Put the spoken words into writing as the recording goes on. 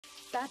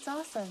That's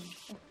awesome.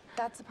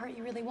 That's the part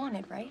you really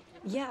wanted, right?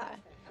 Yeah,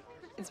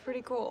 it's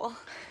pretty cool.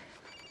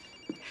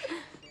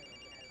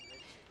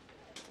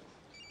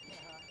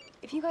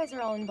 If you guys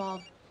are all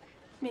involved,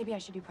 maybe I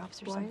should do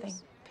props or something.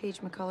 Paige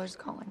McCullers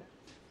calling.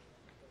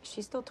 Is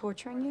she still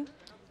torturing you?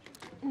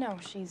 No,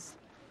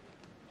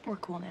 we're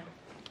cool now.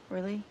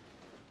 Really?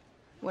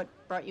 What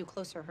brought you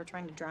closer? Her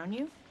trying to drown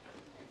you?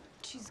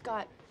 She's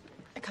got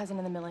a cousin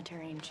in the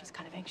military, and she's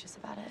kind of anxious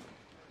about it.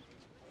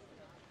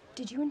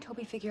 Did you and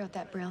Toby figure out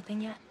that Braille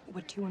thing yet?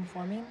 What 2 and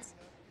 4 means?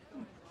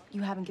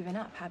 You haven't given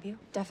up, have you?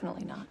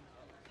 Definitely not.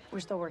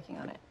 We're still working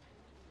on it.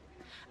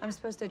 I'm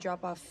supposed to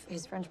drop off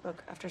his French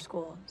book after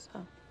school,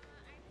 so...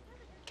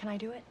 Can I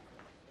do it?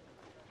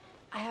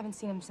 I haven't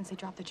seen him since they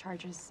dropped the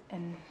charges,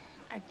 and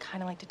I'd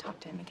kind of like to talk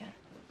to him again.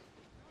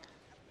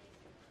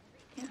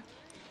 Yeah.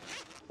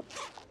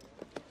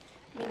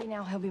 Maybe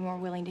now he'll be more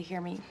willing to hear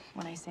me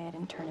when I say I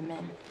didn't turn him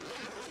in.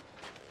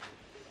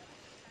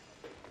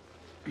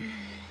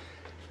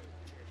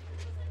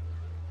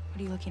 What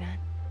are you looking at?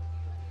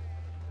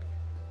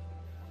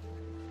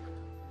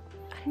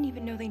 I didn't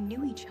even know they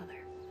knew each other.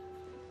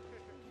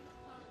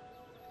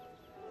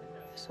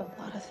 There's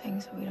a lot of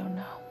things that we don't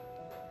know.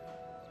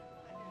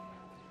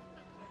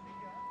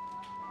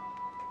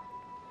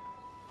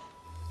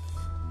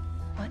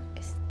 What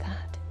is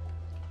that?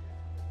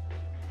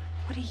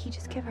 What did he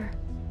just give her?